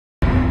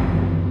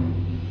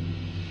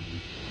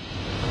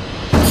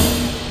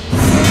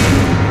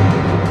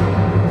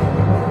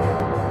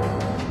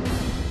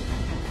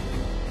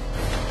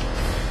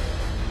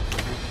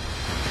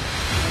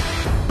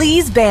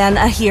Please ban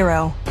a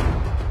hero.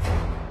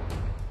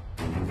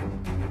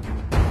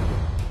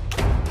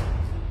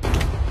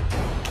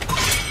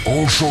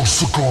 All shall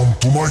succumb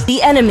to my... The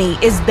enemy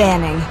is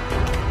banning.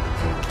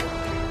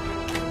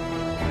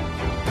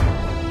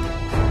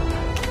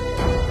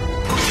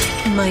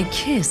 My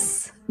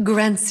kiss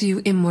grants you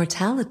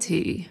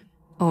immortality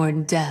or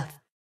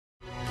death.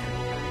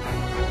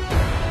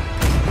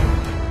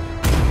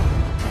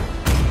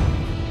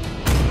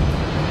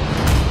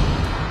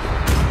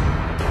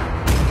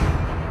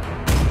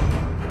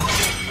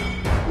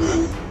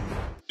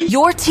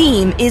 Your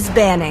team is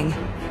banning.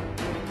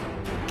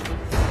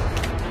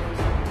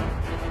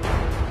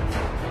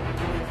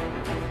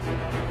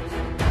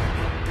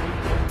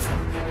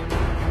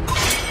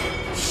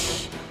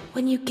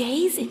 When you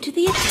gaze into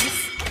the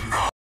abyss,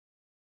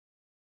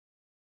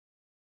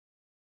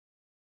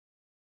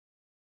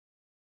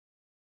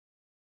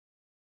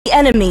 The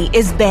enemy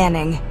is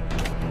banning.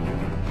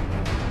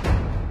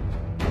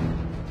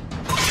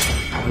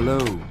 Hello,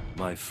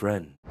 my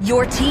friend.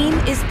 Your team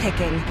is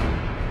picking.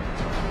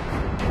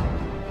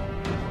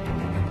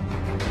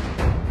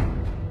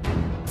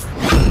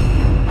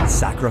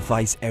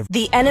 Sacrifice every...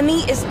 The enemy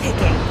is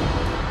picking.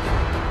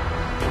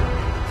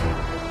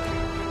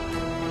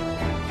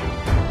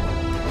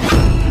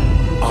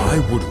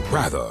 I would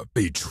rather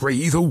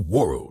betray the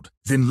world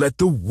than let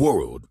the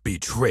world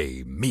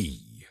betray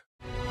me.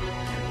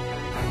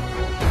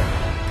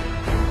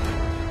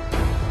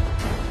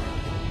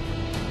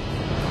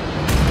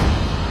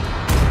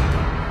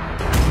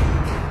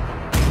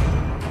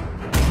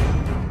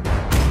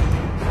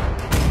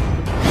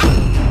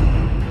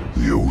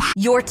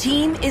 Your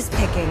team is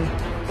picking.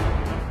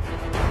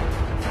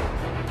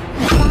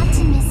 Thought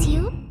to miss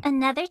you,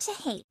 another to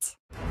hate.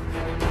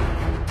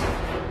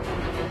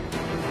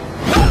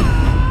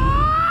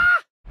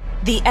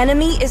 The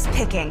enemy is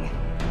picking.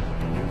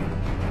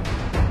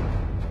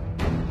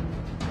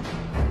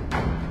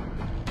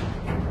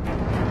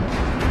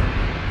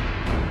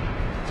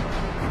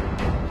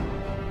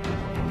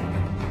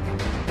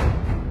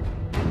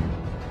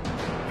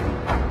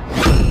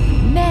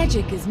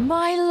 Magic is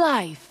my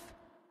life.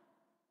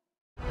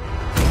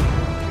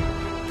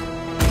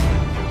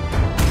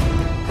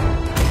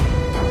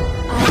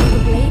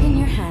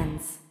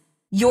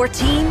 Your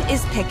team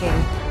is picking.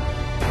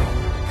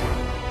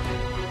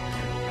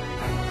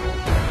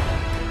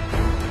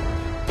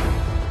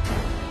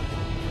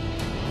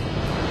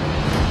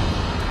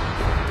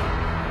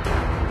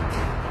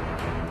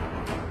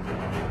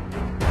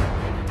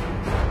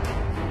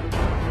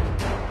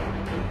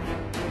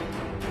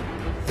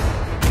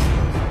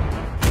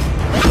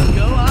 Let's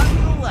go on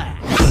the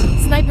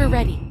last. Sniper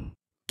ready.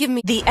 Give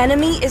me... The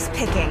enemy is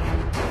picking.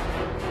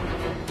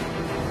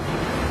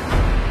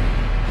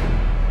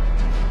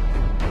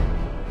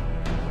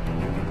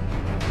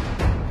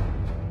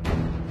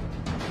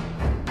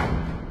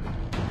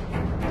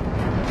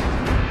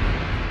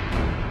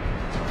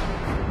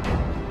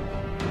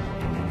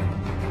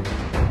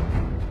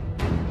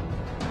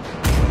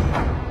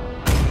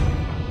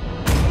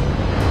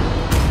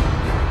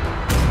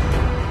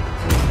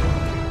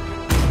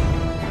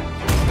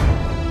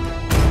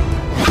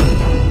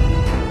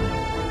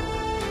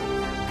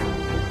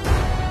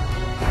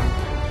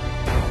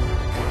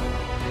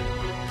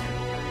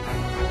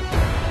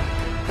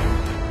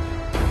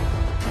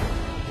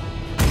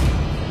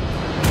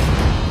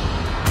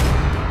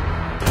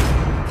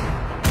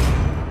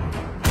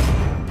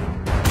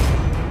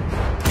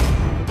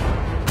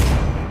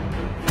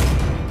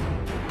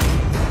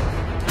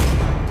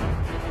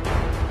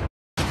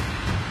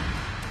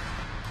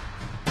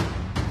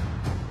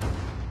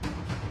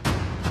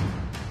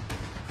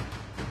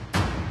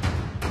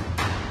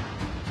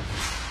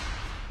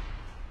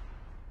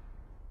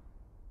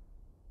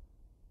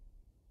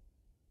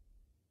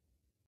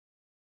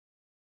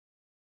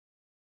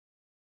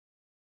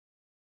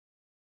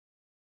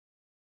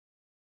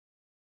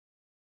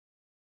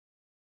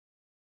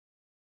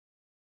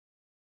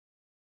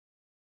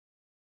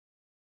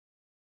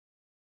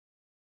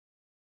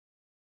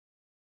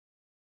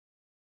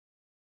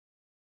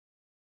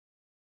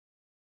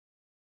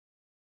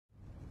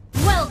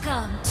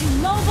 welcome to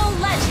Mobile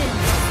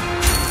Legends!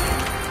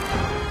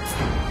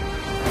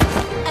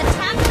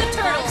 Attack the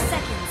turtle! 5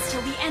 seconds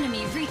till the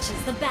enemy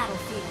reaches the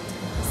battlefield.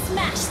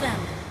 Smash them!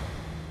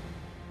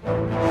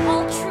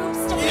 All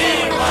troops to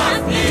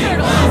attack the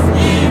turtle!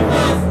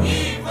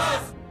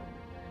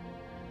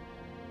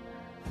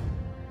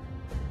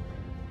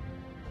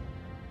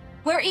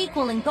 We're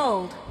equal in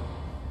gold.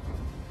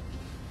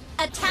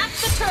 Attack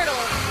the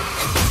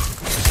turtle!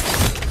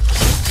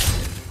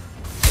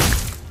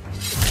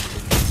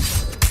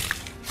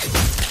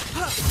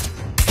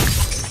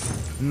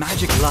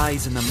 Magic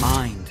lies in the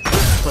mind,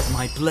 but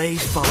my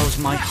blade follows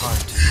my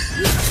heart.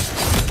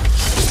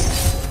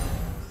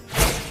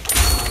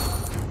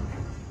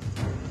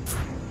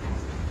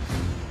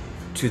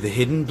 To the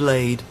hidden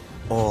blade,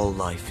 all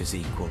life is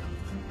equal.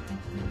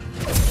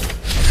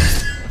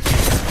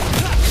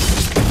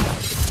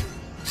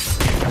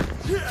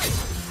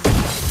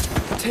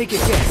 Take a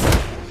guess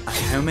at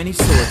how many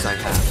swords I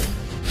have.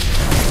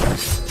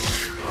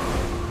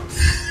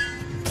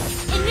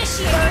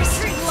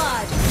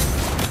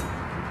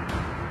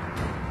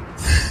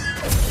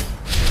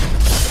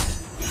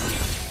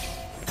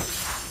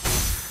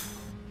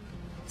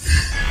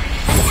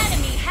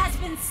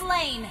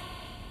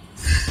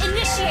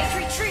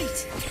 Initiate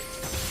retreat.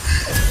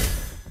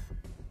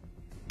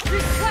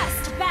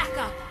 Request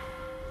backup.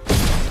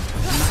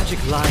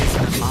 Magic lies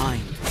in the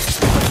mind,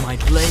 but my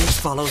blade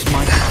follows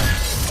my heart.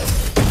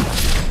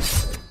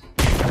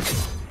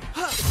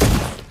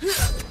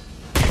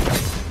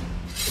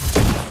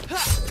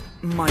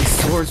 My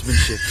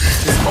swordsmanship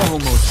is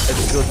almost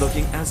as good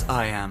looking as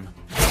I am.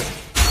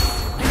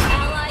 An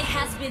ally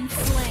has been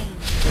slain.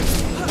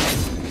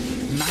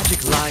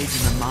 Magic lies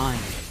in the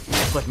mind,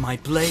 but my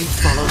blade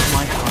follows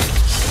my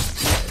heart.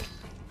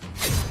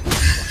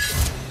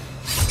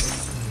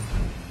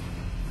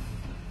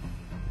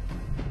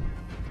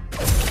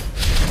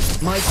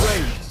 My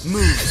blade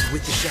moves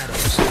with the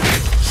shadows.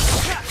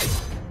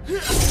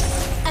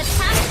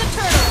 Attack the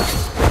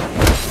turtle.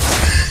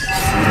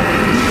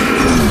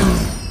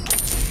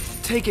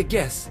 Take a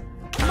guess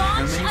how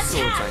Launch many swords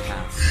I attack.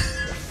 have.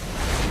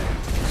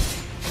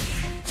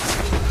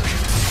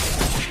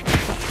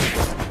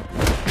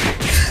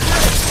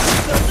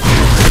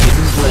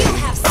 Hidden You blade.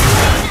 have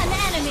slain an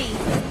enemy.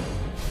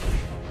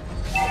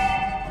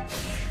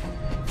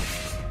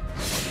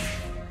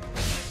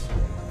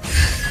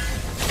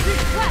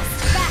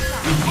 Request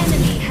backup. The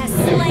enemy has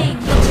slain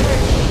the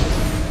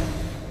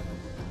turtle.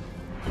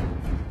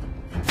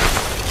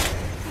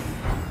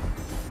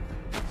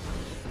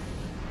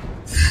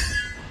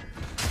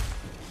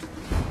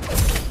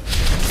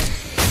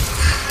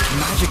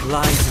 Magic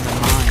lies in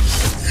the mind,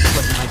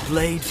 but my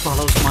blade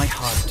follows my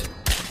heart.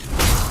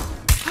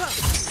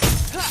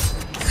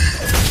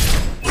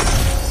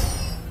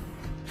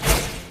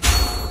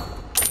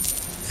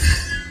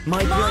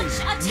 My Launch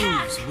blade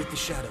attack. moves with the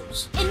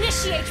shadows.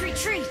 Initiate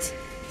retreat.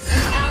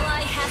 An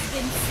ally has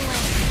been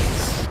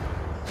slain.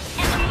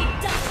 Enemy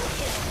double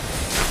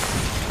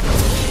kill.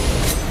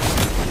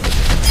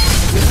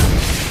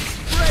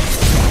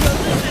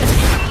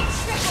 Enemy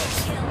triple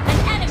kill. An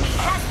enemy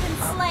has been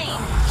slain.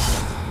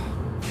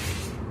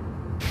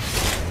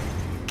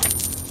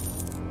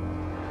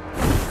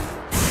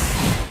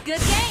 Good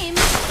game.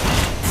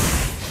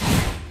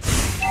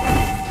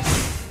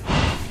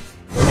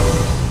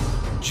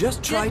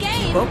 Just try to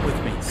game. keep up with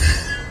me.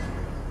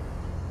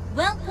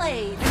 Well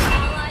played. An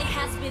ally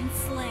has been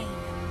slain.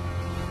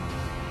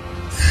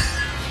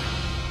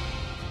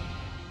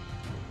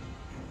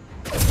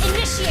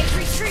 Initiate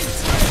retreat.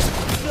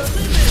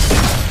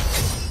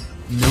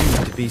 No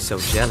need to be so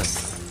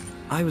jealous.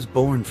 I was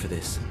born for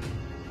this.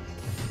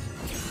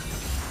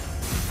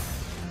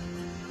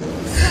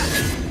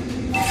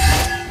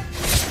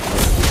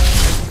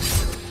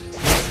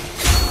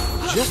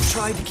 Just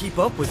try to keep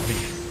up with me.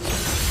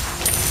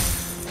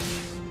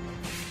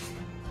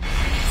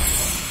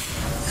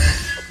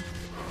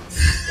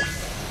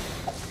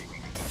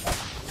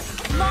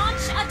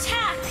 Launch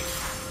attack.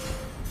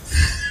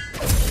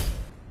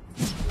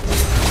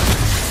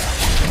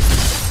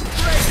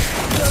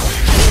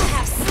 You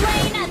have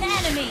slain an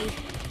enemy.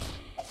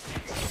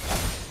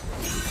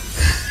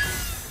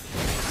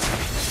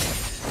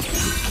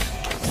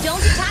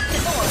 Don't attack the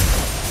orb.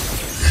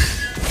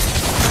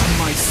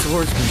 My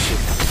swordsmanship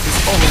is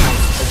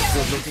almost as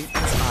good looking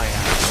as I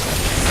am.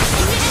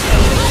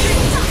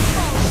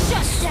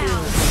 Shut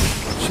down.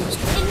 Just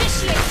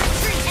Initiate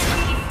retreat.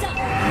 Enemy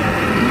double.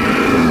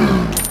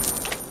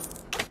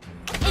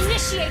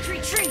 Initiate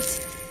retreat.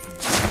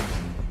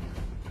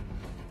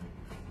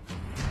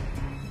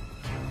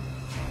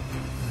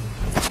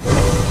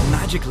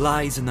 magic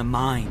lies in the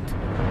mind,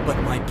 but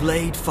my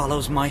blade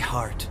follows my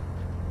heart.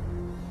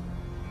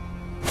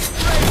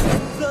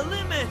 The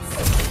limits!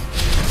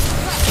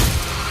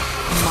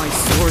 My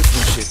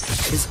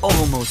swordsmanship is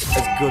almost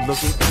as good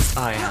looking as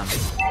I am.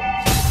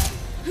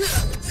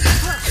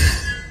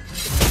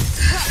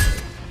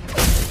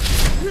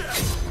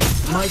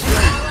 My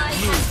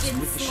blade moves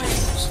with the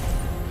shadows.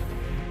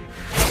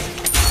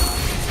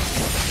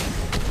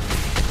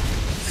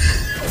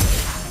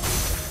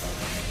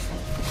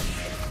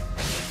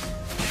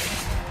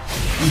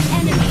 The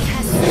enemy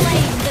has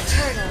slain the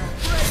turtle.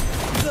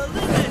 The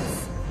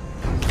limits!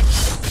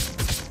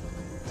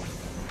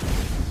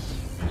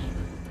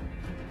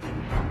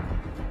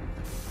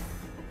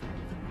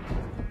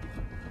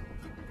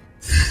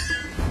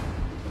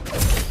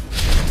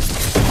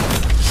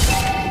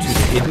 To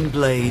the hidden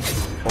blade,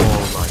 all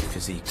life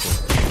is equal.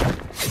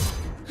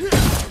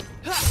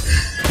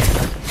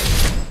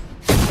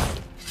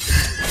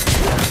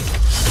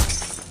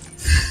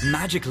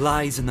 Magic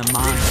lies in the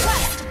mind,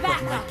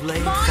 but my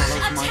blade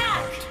follows my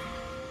heart.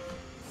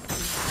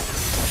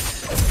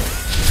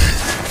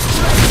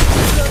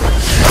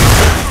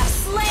 Have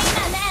slain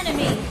an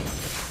enemy.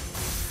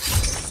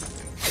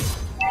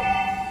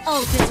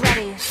 Ult is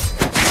ready.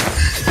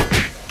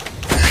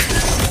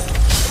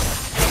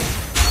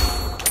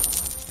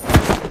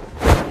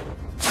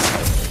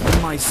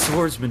 My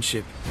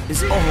swordsmanship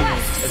is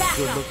almost as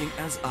good looking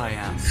as I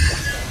am.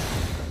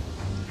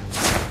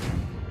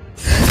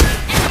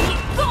 Enemy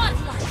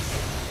godlike.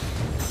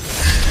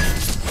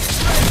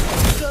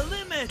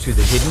 To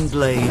the hidden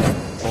blade,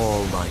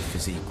 all life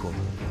is equal.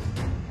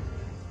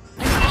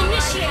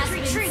 Initiate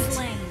retreat.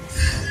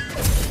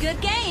 Good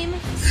game.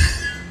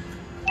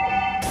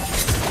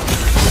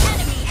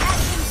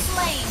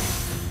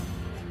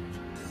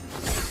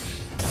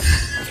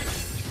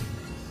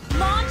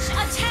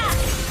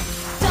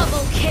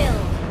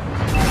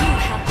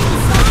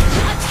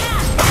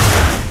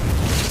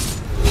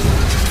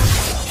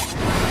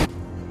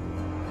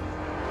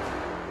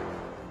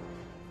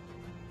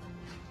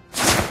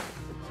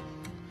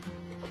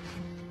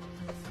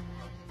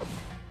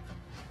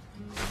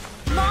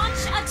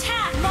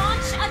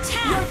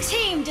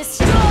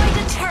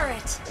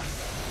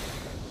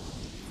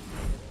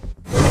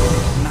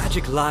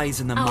 Magic lies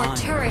in the Our mind.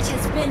 turret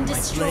has been My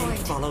destroyed. blade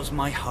follows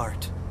my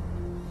heart.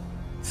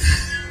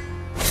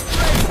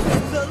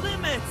 The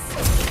limits!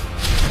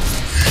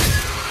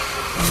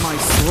 My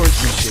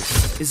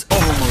swordsmanship is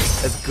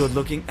almost as good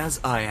looking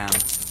as I am.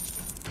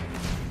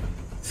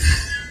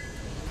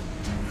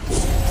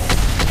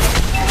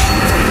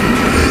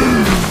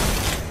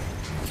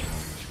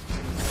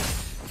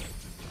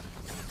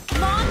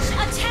 Launch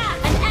attack!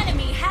 An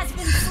enemy has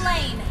been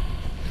slain.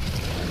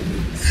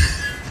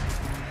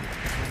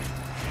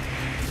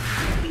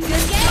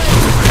 Good game!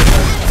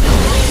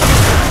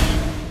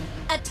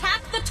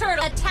 Attack the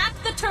turtle! Attack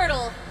the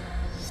turtle!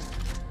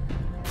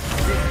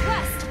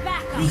 Request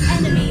backup! The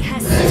enemy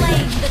has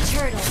slain the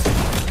turtle.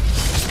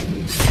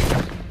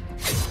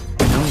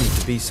 No need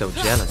to be so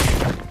jealous.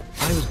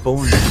 I was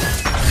born.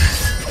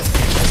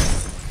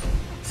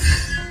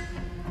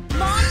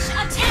 Launch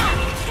attack!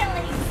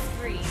 Killing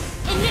spree!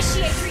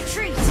 Initiate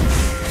retreat!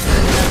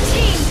 The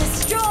team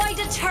destroyed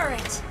a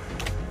turret!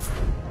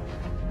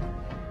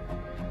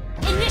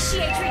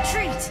 Initiate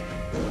retreat!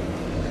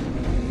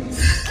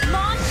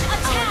 Launch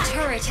attack! Our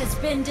turret has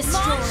been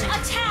destroyed. Launch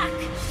attack!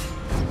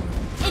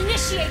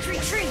 Initiate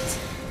retreat!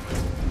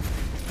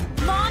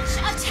 Launch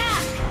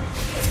attack!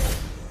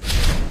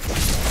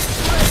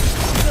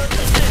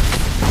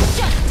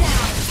 Shut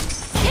down!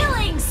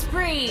 Killing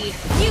spree!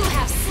 You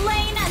have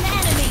slain an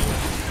enemy!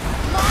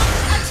 Launch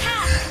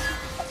attack!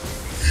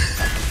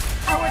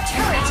 Our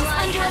turret is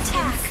under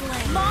attack!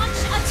 Launch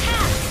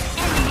attack!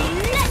 Enemy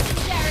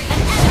legendary! An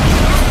enemy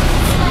has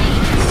been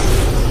slain!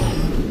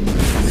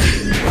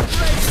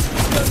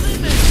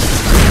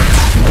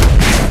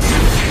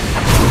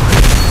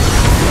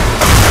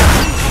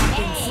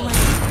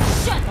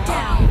 Shut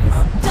down!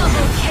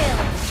 Double kill!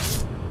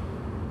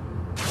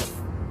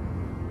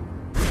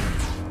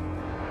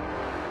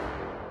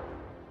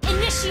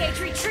 Initiate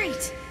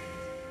retreat!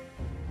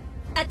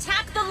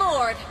 Attack the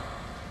Lord!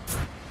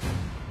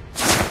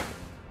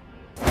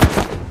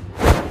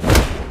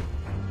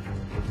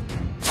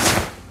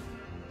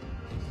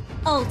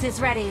 Ult is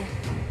ready.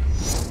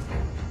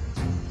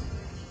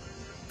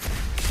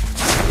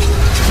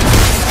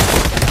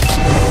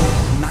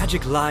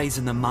 Magic lies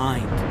in the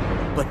mind,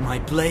 but my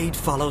blade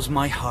follows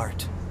my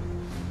heart.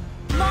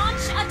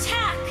 Launch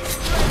attack!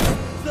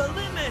 The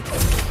limits!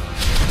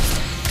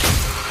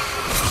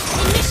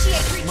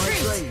 Initiate My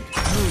retreat! blade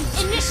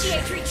moves.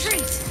 Initiate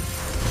retreat!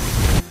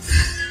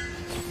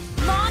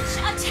 Launch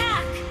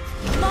attack!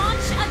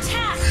 Launch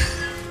attack!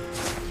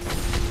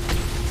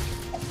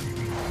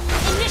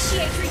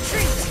 Initiate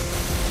retreat!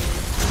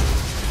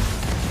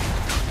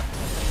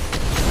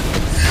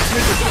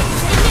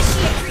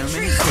 Initiate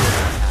retreat!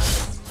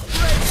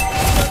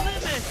 The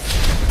limits!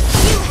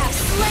 You have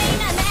slain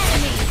an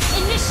enemy!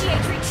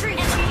 Initiate retreat!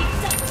 Enemy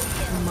double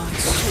kill! My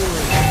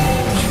sword.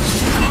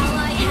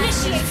 Ally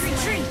initiate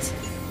retreat!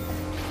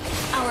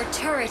 Our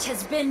turret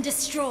has been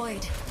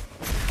destroyed.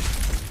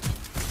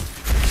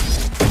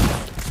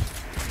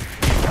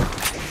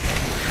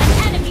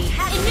 Enemy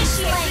has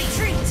initiate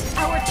retreat!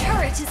 Our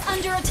turret is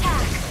under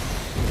attack!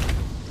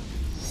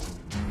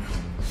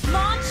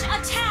 Launch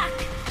attack!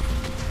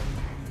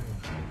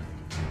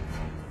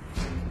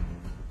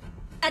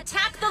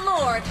 Attack the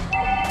Lord!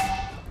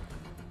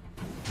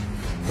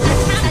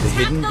 Attack The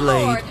hidden the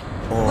blade. Lord!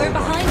 Or We're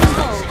behind the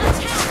foe!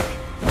 Attack!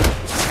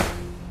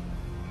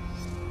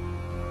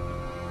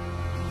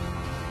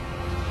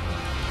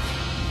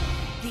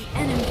 The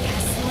enemy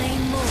has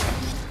slain more.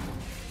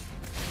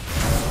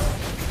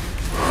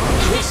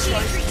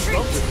 Initiate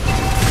retreat!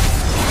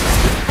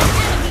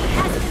 Enemy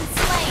has been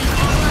slain!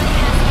 Ally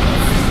has been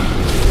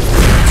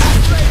slain!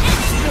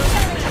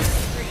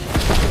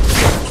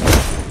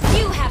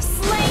 You have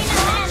slain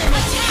an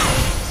enemy!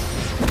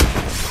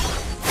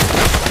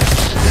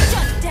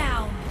 Shut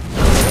down!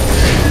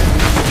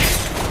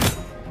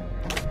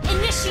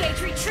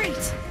 Initiate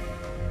retreat!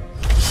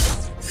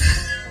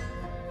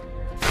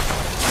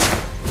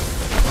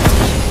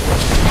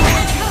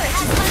 Our turret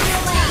is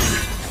underway!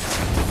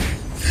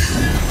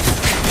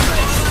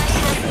 Ally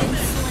has been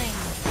slain!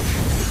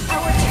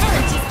 Our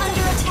turret is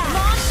under attack!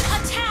 Launch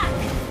attack!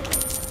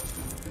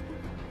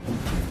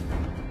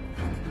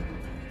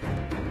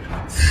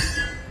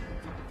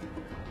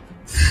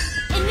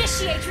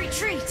 Initiate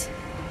retreat!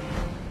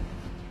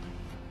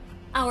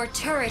 Our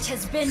turret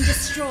has been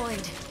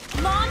destroyed.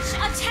 Launch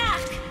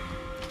attack!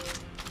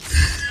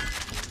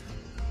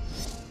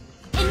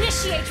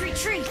 Initiate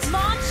retreat!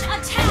 Launch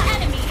attack!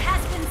 Enemy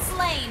has been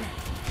slain!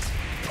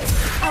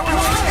 Our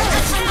turret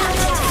is under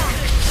attack!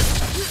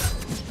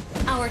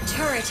 Our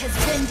turret has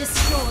been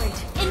destroyed.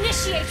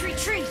 Initiate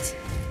retreat!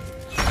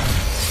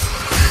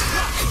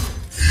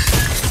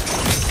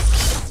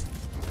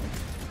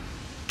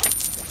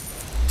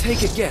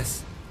 Take a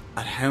guess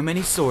at how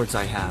many swords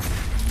I have.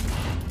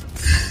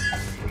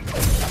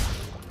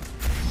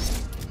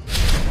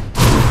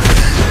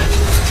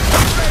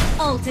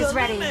 Ult is The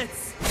ready.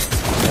 limits!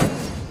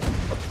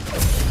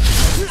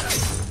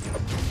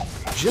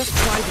 Just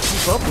try to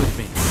keep up with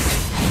me.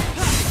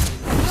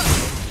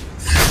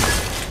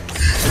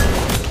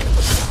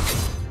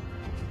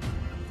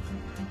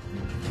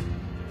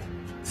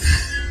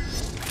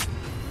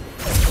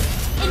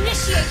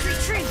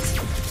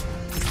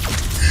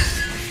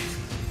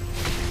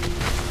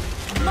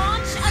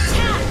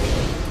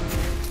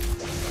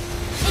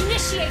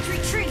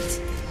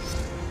 retreat.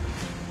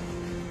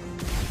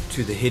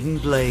 To the hidden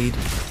blade,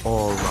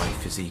 all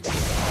life is equal.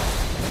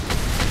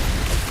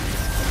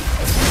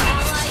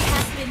 Ally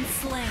has been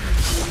slain.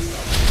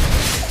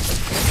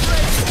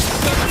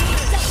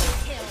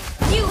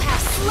 You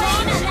have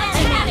slain an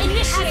enemy.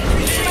 Initiate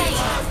retreat.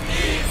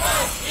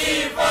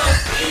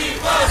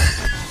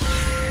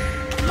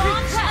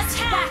 Launch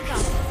attack.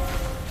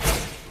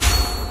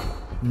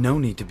 No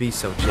need to be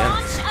so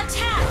jealous. Launch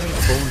attack. I'm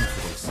born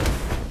for this.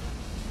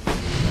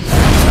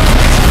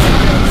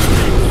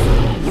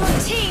 Your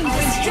team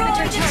destroyed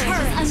the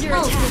turret under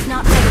Ult attack. is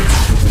not ready.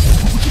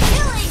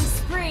 Killing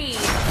spree.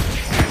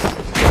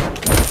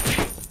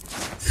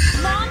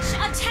 Launch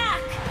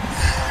attack.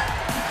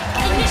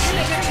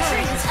 Initiate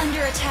retreat is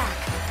under attack.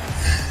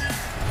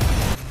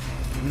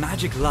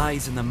 Magic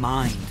lies in the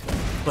mind,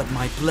 but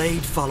my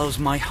blade follows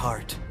my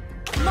heart.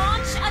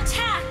 Launch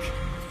attack.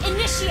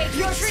 Initiate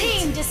your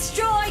team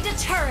destroyed a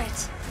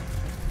turret.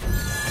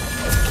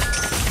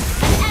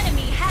 An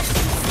enemy has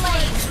been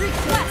slain.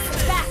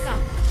 Request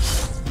backup.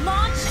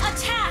 Launch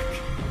attack.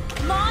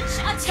 Launch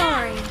attack.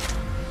 Sorry.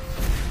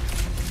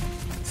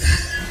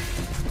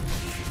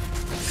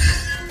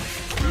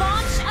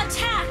 Launch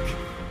attack.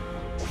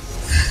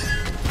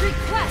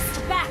 Request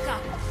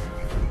backup.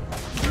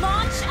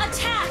 Launch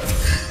attack.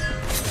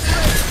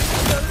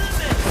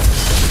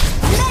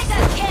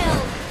 Mega kill.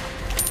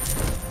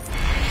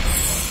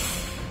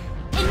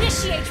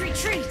 Initiate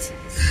retreat.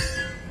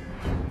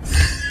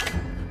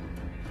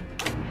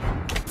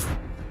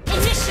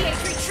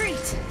 Initiate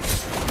retreat.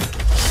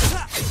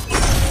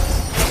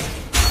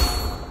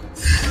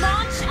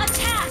 Launch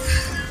attack.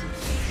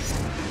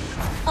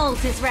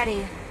 Ult is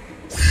ready.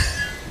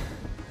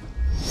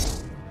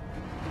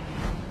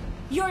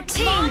 Your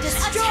team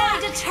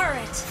destroyed a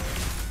turret.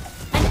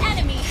 An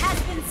enemy has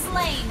been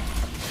slain.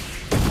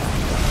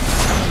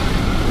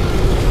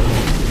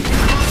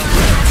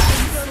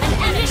 An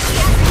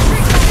initiate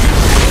retreat.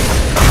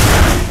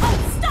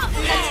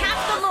 Unstoppable. Attack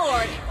the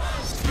Lord.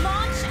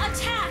 Launch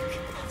attack.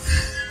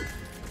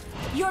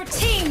 Your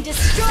team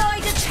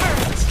destroyed a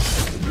turret.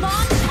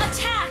 Launch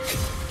attack.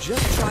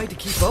 Just try to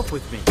keep up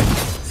with me.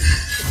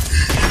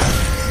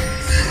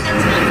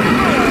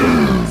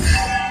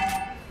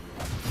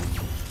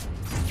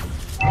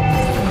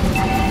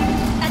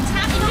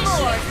 Attack the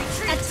Lord.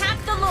 Attack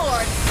the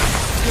Lord.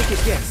 Take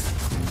a guess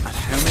at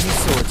how many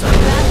swords I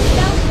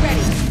have.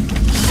 Ready.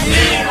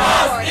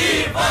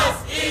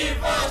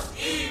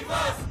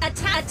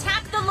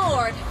 Attack the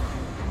Lord.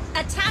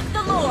 Attack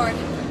the Lord.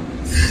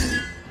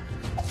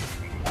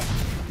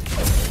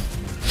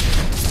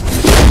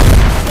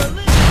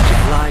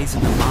 Magic lies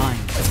in the mind,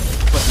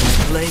 but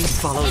my blade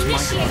follows my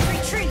Initiate heart.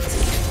 retreat.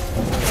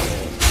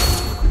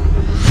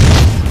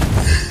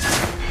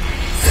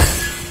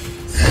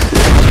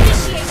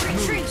 Initiate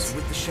retreat. Moves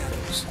with the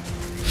shadows.